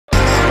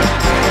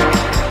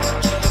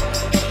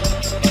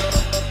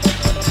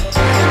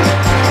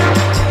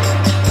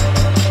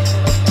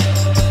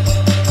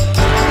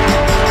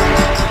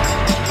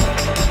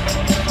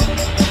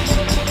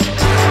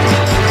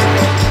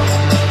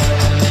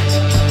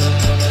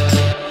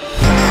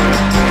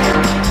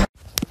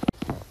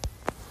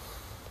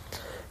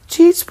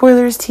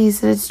Spoilers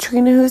tease that it's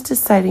Trina who is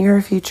deciding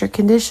her future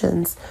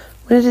conditions,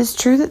 when it is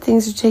true that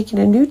things are taking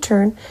a new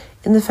turn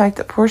in the fact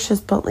that Portia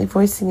is bluntly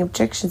voicing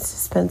objections to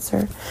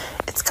Spencer.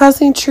 It's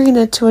causing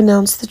Trina to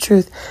announce the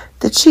truth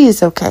that she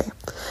is okay.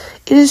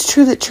 It is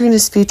true that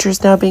Trina's future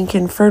is now being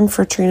confirmed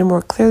for Trina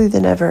more clearly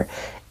than ever,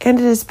 and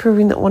it is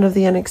proving that one of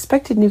the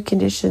unexpected new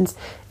conditions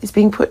is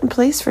being put in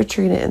place for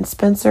Trina, and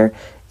Spencer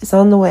is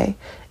on the way.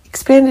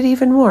 Expanded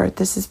even more,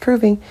 this is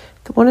proving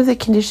that one of the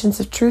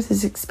conditions of truth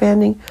is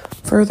expanding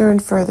further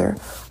and further.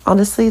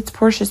 Honestly, it's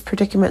Portia's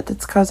predicament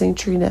that's causing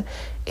Trina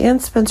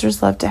and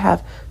Spencer's love to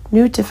have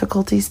new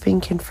difficulties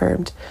being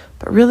confirmed.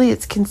 But really,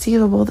 it's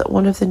conceivable that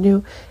one of the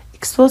new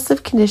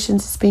explosive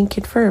conditions is being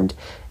confirmed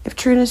if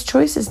Trina's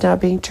choice is now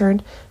being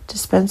turned to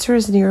Spencer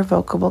as an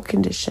irrevocable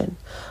condition.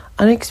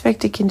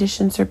 Unexpected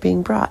conditions are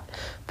being brought,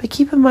 but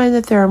keep in mind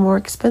that there are more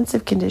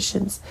expensive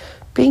conditions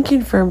being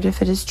confirmed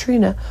if it is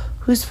Trina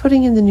who's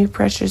putting in the new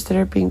pressures that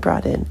are being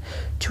brought in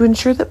to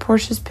ensure that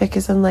Portia's pick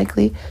is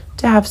unlikely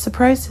to have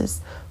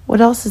surprises.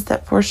 What else is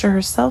that Portia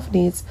herself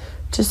needs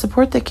to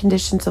support the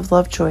conditions of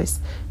love choice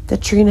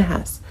that Trina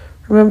has?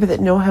 Remember that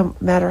no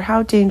matter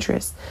how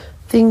dangerous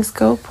things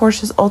go,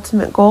 Portia's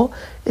ultimate goal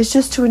is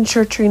just to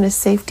ensure Trina's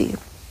safety.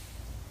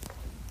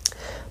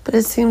 But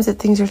it seems that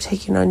things are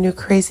taking on new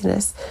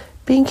craziness,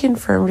 being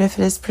confirmed if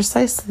it is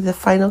precisely the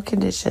final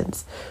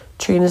conditions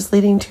Trina's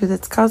leading to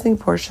that's causing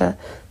Portia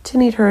to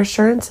need her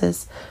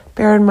assurances.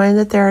 Bear in mind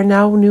that there are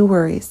now new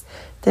worries,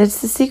 that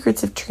it's the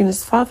secrets of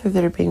Trina's father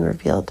that are being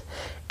revealed,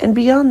 and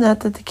beyond that,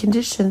 that the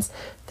conditions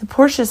that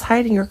Portia is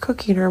hiding are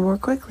cooking her more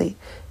quickly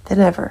than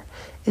ever.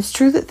 It's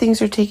true that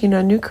things are taking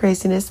on new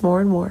craziness more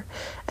and more,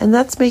 and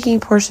that's making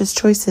Portia's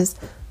choices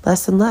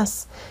less and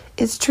less.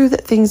 It's true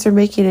that things are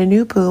making a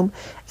new boom,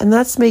 and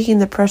that's making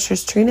the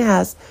pressures Trina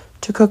has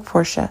to cook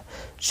Portia.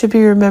 Should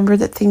be remembered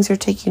that things are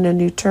taking a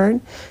new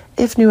turn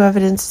if new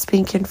evidence is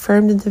being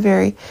confirmed in the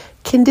very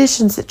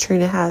conditions that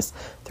Trina has,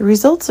 the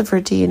results of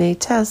her DNA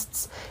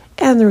tests,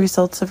 and the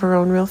results of her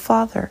own real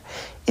father.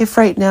 If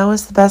right now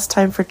is the best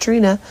time for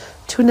Trina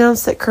to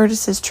announce that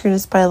Curtis is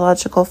Trina's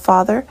biological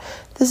father,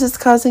 this is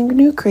causing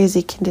new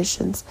crazy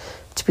conditions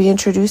to be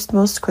introduced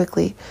most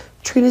quickly.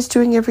 Trina's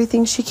doing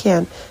everything she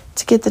can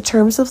to get the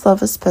terms of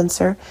love with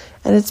Spencer,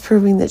 and it's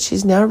proving that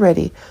she's now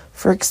ready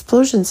for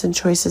explosions and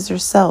choices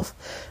herself.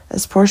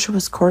 As Portia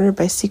was cornered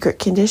by secret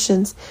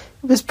conditions,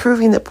 it was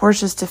proving that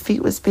Portia's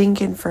defeat was being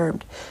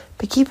confirmed.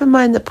 But keep in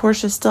mind that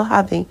Portia's still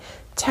having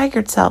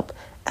Taggart's help,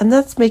 and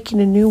that's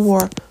making a new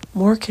war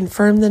more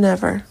confirmed than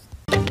ever.